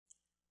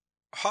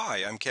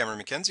Hi, I'm Cameron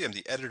McKenzie. I'm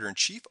the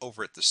editor-in-chief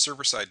over at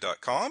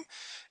theserverside.com,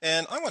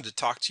 and I wanted to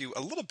talk to you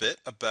a little bit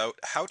about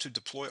how to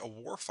deploy a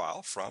WAR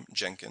file from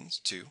Jenkins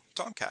to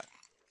Tomcat.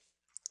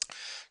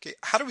 Okay,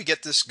 how do we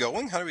get this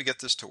going? How do we get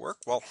this to work?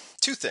 Well,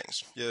 two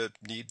things. You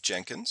need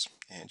Jenkins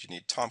and you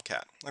need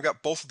Tomcat. I've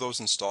got both of those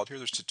installed here.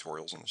 There's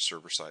tutorials on the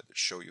server side that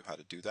show you how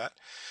to do that.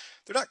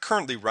 They're not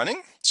currently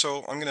running,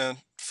 so I'm going to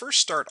first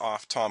start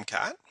off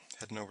Tomcat,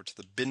 heading over to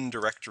the bin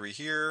directory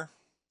here.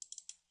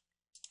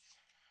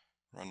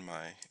 Run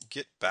my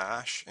git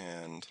bash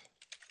and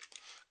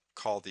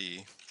call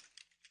the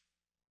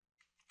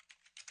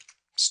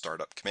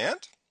startup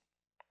command.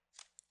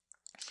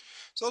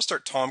 So I'll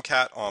start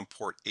Tomcat on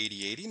port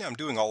 8080. Now I'm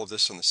doing all of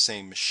this on the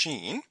same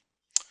machine.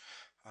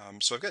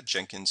 So I've got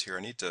Jenkins here.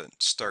 I need to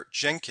start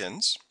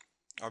Jenkins.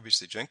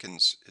 Obviously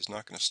Jenkins is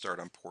not going to start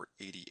on port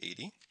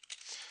 8080.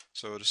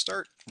 So to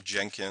start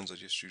Jenkins, I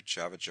just do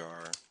java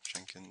jar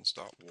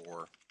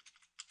jenkins.war.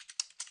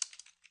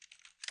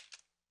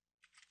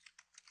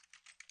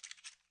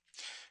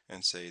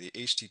 And say the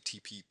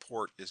HTTP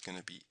port is going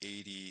to be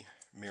 80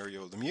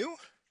 Mario Lemieux.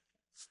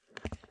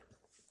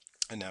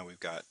 And now we've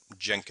got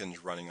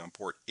Jenkins running on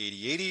port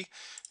 8080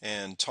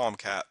 and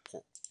Tomcat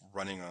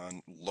running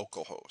on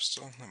localhost.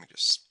 So let me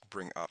just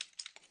bring up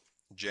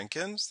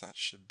Jenkins. That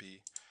should be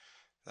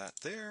that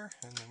there.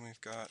 And then we've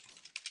got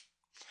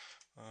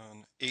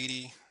on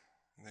 80,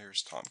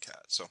 there's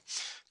Tomcat. So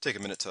take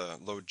a minute to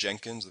load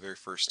Jenkins the very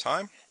first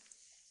time.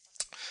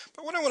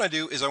 But what I want to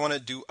do is I want to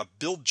do a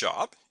build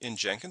job in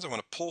Jenkins. I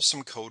want to pull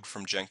some code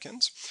from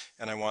Jenkins,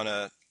 and I want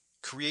to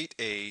create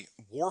a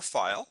WAR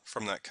file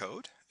from that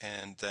code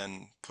and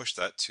then push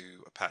that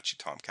to Apache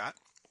Tomcat.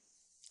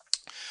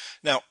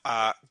 Now,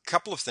 a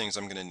couple of things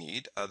I'm going to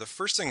need. The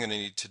first thing I'm going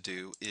to need to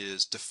do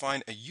is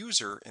define a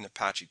user in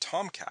Apache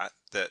Tomcat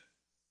that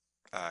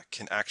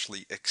can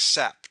actually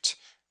accept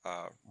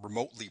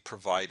remotely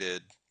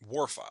provided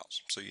WAR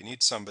files. So you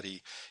need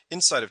somebody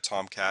inside of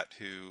Tomcat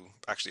who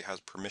actually has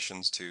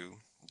permissions to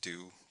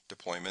do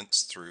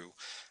deployments through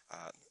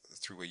a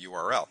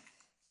URL.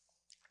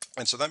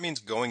 And so that means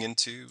going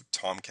into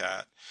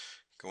Tomcat,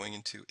 going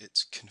into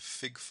its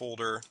config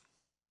folder,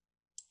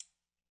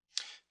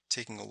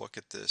 taking a look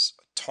at this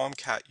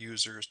tomcat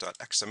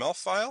users.xml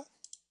file,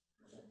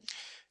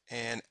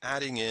 and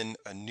adding in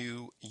a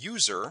new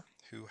user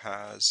who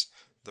has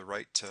the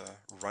right to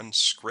run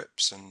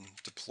scripts and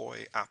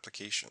deploy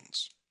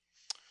applications.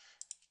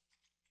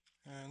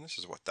 And this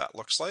is what that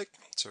looks like.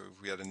 So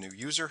we had a new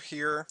user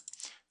here.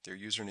 Their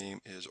username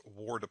is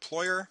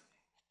WarDeployer.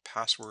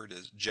 Password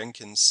is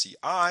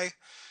JenkinsCI.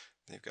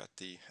 They've got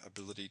the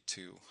ability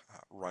to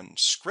run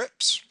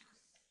scripts.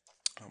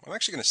 I'm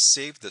actually going to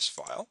save this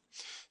file.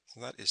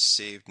 So that is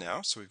saved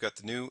now. So we've got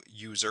the new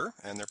user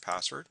and their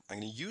password. I'm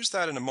going to use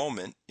that in a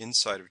moment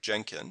inside of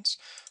Jenkins.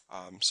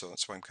 So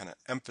that's why I'm kind of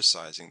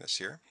emphasizing this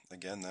here.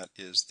 Again, that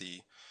is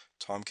the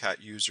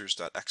tomcat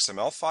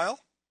users.xml file.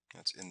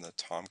 That's in the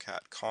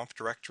tomcat conf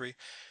directory.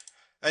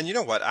 And you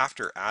know what?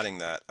 After adding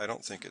that, I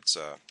don't think it's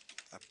a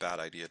bad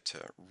idea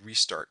to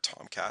restart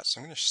Tomcat. So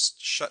I'm going to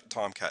shut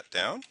Tomcat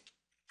down.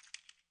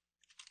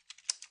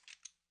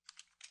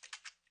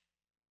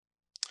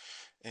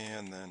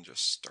 And then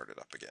just start it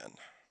up again.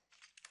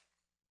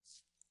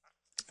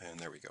 And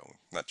there we go.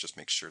 That just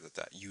makes sure that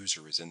that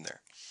user is in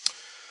there.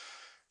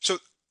 So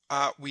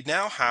we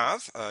now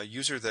have a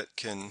user that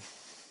can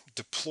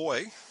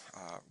deploy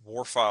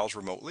WAR files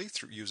remotely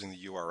through using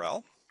the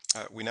URL.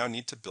 We now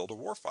need to build a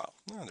WAR file.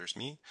 Oh, there's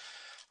me.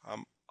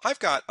 I've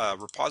got a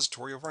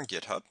repository over on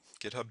GitHub,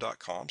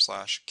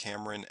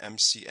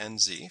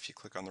 github.com/CameronMCNZ. If you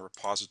click on the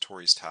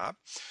repositories tab,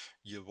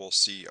 you will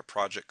see a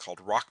project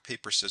called Rock,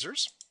 Paper,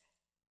 Scissors.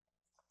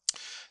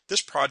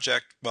 This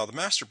project, well, the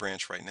master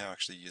branch right now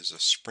actually is a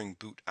Spring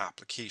Boot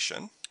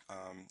application.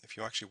 If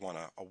you actually want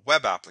a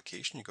web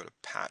application, you go to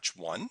patch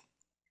 1.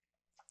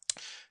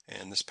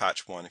 And this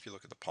patch 1, if you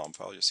look at the POM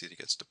file, you'll see that it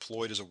gets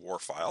deployed as a WAR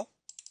file.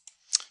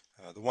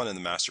 The one in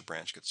the master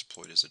branch gets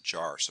deployed as a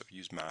jar, so if you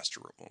use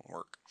master, it won't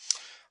work.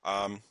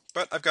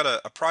 But I've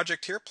got a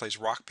project here, plays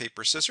Rock,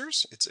 Paper,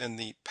 Scissors. It's in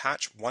the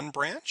patch 1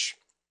 branch.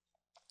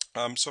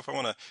 So if I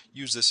want to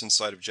use this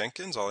inside of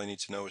Jenkins, all I need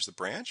to know is the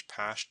branch,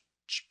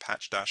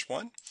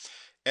 patch-1,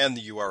 and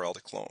the URL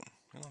to clone.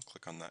 And I'll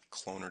click on that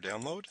clone or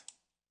download,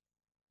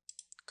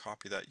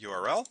 copy that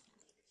URL,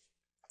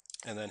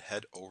 and then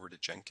head over to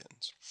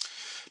Jenkins.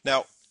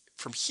 Now,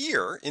 from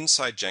here,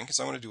 inside Jenkins,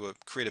 I want to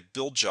create a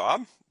build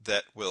job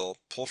that will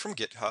pull from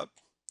GitHub,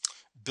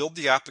 build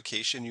the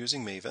application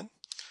using Maven,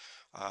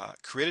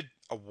 create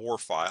a WAR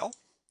file,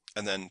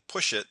 and then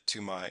push it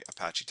to my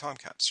Apache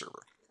Tomcat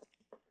server.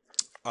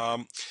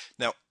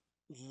 Now,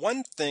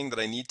 one thing that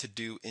I need to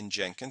do in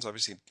Jenkins,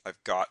 obviously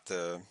I've got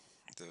the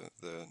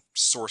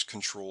source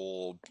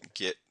control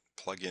Git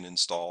plugin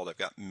installed. I've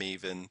got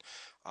Maven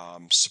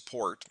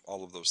support,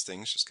 all of those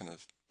things just kind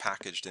of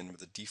packaged in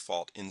with a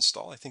default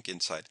install. I think in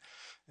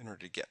order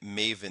to get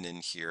Maven in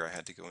here, I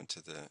had to go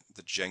into the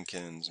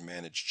Jenkins,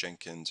 manage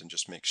Jenkins, and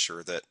just make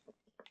sure that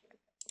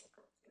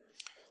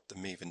the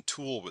Maven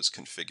tool was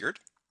configured.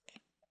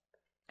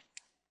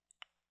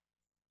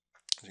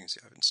 you can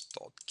see I've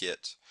installed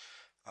Git.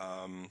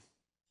 I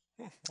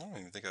don't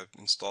even think I've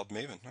installed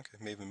Maven. Okay,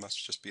 Maven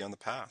must just be on the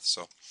path.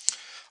 So,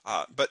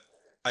 but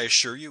I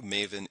assure you,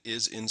 Maven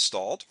is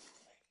installed.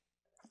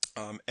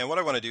 And what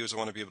I want to do is I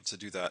want to be able to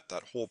do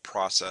that whole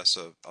process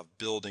of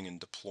building and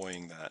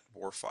deploying that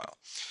WAR file.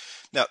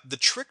 Now, the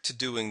trick to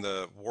doing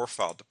the WAR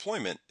file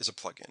deployment is a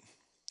plugin.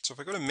 So if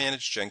I go to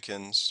Manage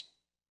Jenkins,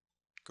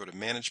 go to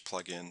Manage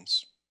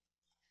Plugins,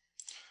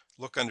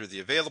 look under the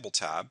Available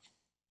tab,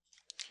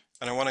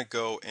 and I want to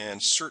go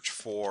and search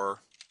for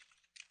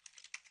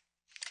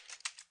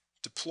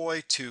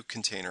Deploy to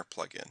Container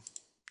plugin.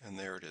 And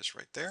there it is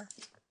right there.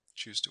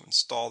 Choose to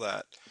install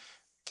that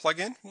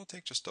plugin. It'll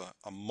take just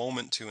a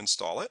moment to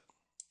install it.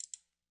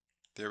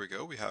 There we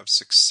go. We have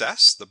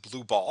success, the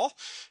blue ball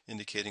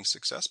indicating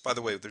success. By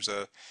the way, there's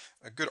a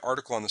good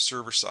article on the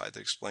server side that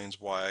explains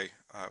why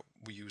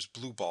we use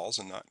blue balls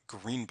and not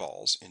green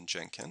balls in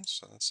Jenkins.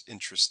 So that's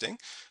interesting.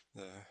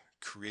 The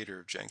creator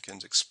of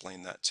Jenkins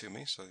explained that to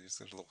me. So there's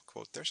a little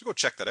quote there. So go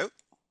check that out.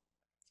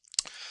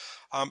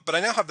 But I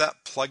now have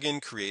that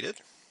plugin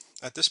created.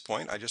 At this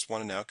point, I just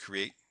want to now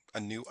create a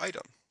new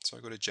item. So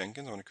I go to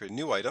Jenkins, I want to create a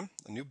new item,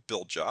 a new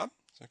build job.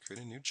 So I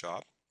create a new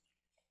job.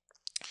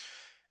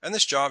 And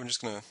this job, I'm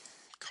just going to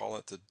call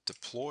it the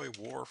Deploy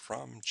WAR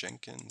from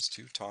Jenkins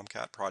to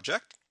Tomcat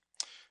project.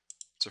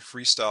 It's a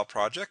freestyle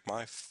project,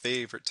 my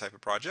favorite type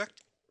of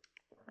project.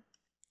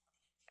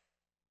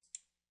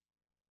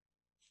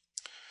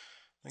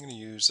 I'm going to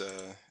use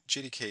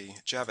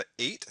JDK Java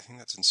 8. I think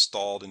that's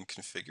installed and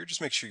configured.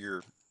 Just make sure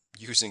you're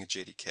using a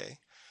JDK.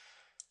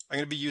 I'm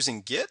going to be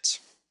using Git,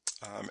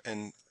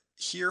 and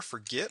here for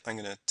Git, I'm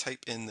going to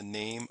type in the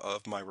name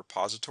of my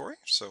repository.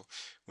 So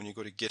when you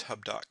go to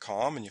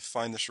github.com and you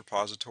find this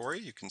repository,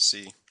 you can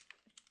see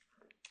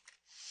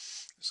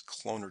this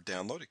clone or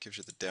download. It gives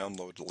you the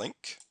download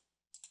link.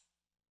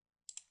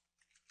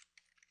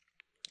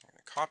 I'm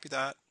going to copy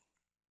that,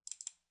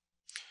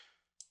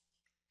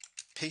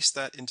 paste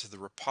that into the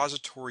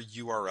repository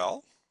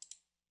URL.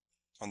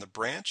 On the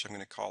branch, I'm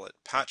going to call it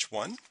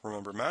patch1.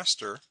 Remember,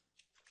 master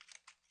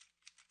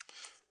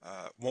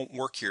won't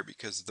work here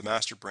because the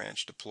master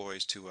branch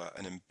deploys to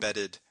an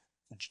embedded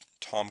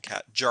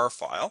Tomcat jar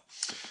file.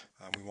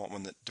 We want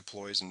one that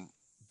deploys and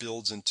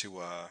builds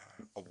into a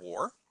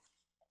WAR.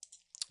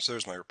 So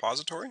there's my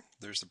repository.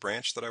 There's the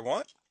branch that I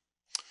want.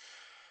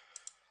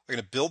 I'm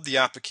going to build the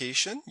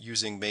application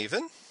using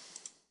Maven.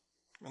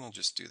 And I'll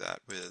just do that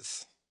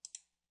with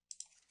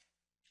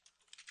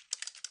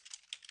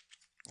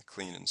a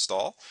clean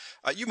install.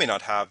 You may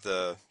not have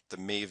the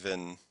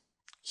Maven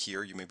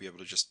here. You may be able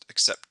to just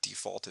accept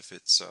default if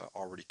it's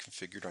already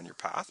configured on your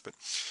path, but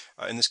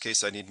in this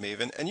case I need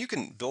Maven, and you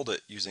can build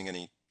it using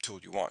any tool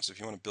you want. So if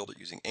you want to build it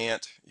using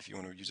Ant, if you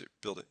want to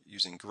build it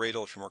using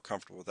Gradle, if you're more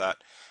comfortable with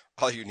that,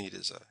 all you need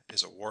is a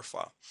WAR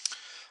file.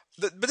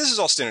 But this is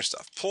all standard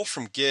stuff. Pull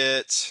from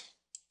Git,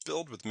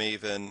 build with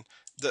Maven.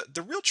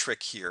 The real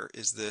trick here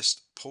is this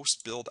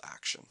post build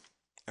action.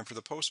 And for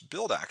the post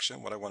build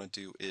action, what I want to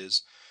do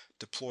is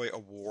deploy a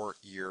WAR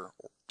ear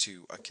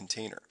to a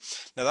container.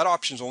 Now that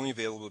option is only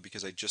available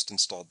because I just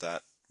installed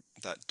that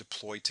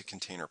deploy to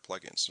container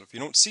plugin. So if you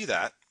don't see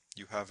that,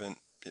 you haven't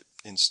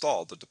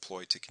installed the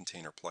deploy to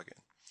container plugin.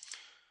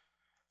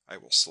 I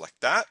will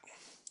select that.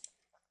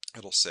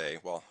 It'll say,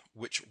 well,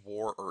 which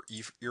WAR or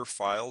ear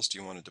files do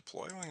you want to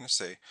deploy? I'm going to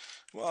say,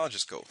 well, I'll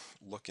just go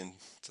look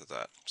into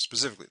that,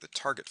 specifically the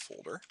target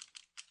folder,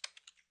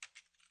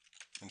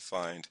 and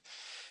find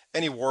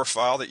any WAR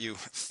file that you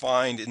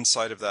find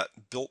inside of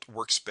that built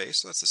workspace.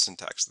 So that's the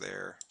syntax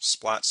there,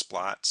 splat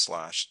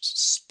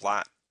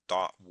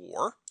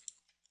splat/splat.war.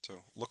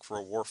 So look for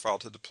a WAR file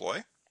to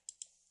deploy.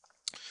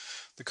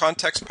 The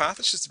context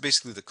path is just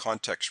basically the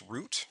context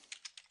route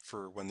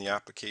for when the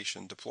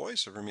application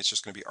deploys. So for me, it's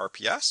just going to be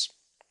RPS.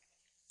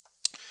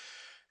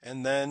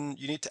 And then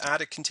you need to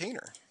add a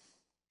container.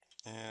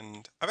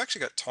 And I've actually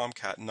got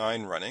Tomcat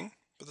 9 running,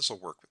 but this will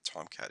work with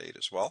Tomcat 8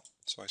 as well.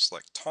 So I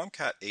select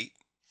Tomcat 8.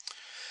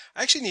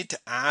 I actually need to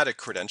add a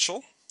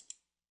credential.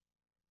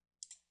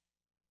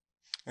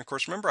 And of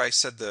course, remember I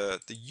said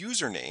the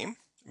username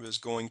was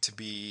going to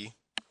be,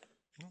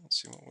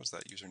 let's see, what was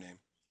that username?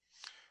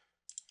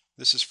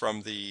 This is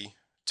from the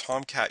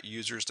Tomcat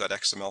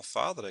users.xml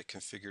file that I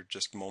configured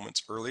just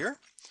moments earlier.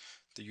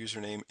 The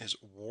username is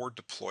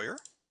WARDeployer.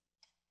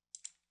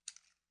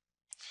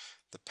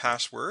 The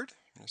password,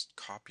 I'm just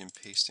copy and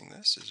pasting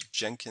this, is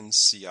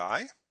JenkinsCI.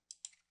 I'm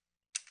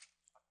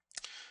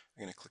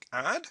going to click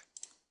add.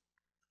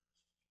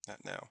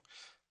 That now,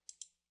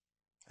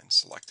 and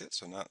select it.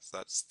 So now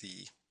that's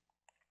the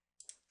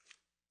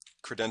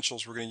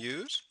credentials we're going to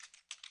use.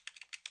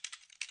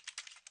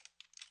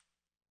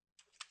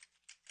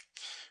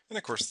 And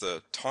of course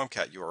the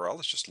Tomcat URL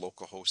is just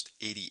localhost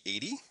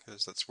 8080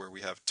 because that's where we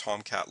have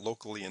Tomcat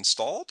locally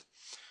installed.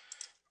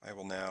 I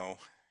will now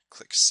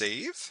click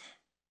save.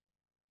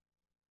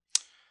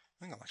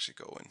 I think I'll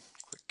actually go and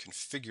click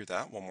configure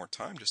that one more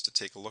time just to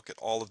take a look at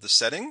all of the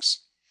settings.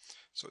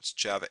 So it's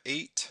Java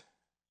 8.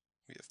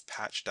 We have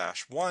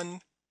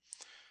patch-1,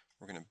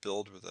 We're going to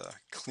build with a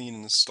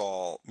clean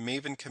install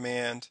Maven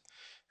command,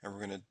 and we're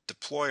going to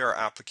deploy our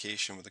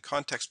application with a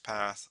context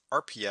path,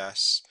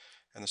 RPS,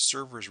 and the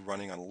server is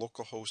running on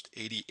localhost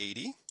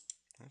 8080.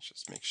 Let's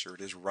just make sure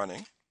it is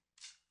running.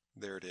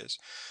 There it is.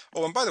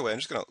 Oh, and by the way, I'm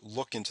just going to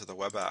look into the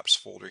web apps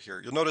folder here.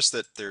 You'll notice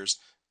that there's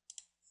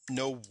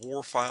no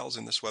war files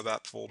in this web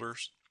app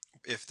folders.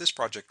 If this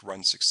project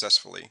runs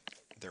successfully,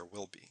 there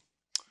will be.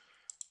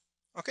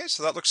 Okay,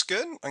 so that looks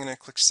good. I'm going to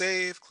click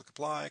Save, click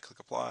Apply,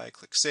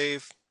 click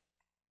Save.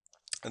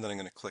 And then I'm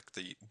going to click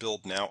the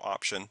Build Now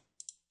option.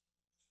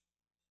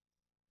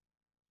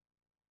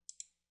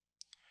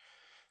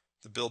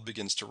 The build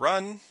begins to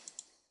run.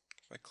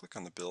 If I click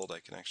on the build, I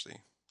can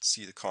actually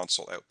see the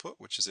console output,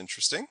 which is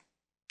interesting.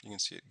 You can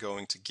see it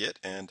going to Git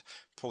and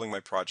pulling my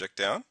project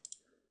down.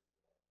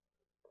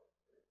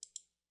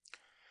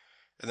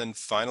 And then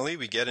finally,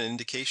 we get an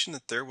indication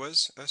that there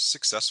was a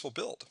successful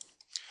build.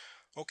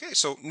 Okay,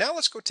 so now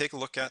let's go take a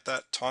look at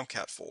that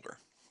Tomcat folder.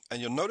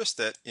 And you'll notice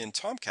that in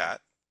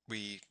Tomcat,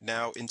 we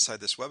now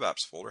inside this web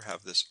apps folder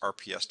have this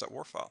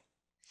rps.war file.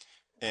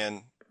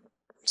 And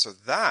so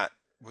that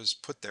was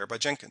put there by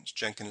Jenkins.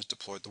 Jenkins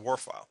deployed the war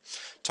file.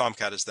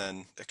 Tomcat has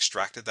then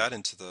extracted that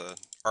into the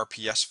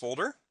RPS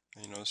folder.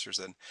 And you notice there's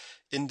an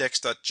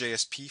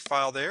index.jsp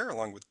file there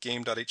along with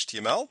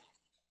game.html.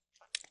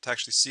 To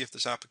actually see if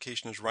this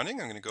application is running,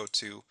 I'm going to go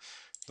to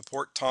the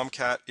port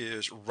Tomcat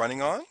is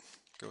running on,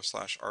 go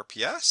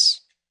 /RPS.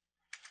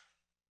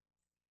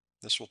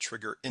 This will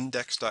trigger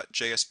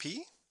index.jsp.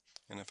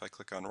 And if I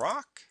click on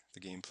rock, the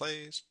game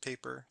plays,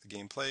 paper, the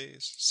game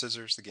plays,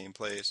 scissors, the game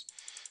plays.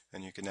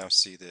 And you can now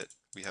see that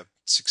we have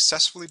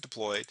successfully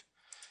deployed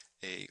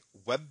a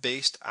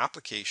web-based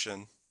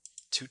application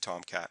to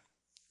Tomcat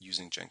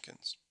using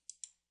Jenkins.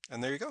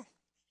 And there you go.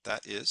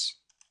 That is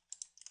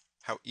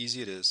how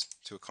easy it is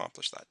to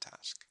accomplish that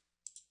task.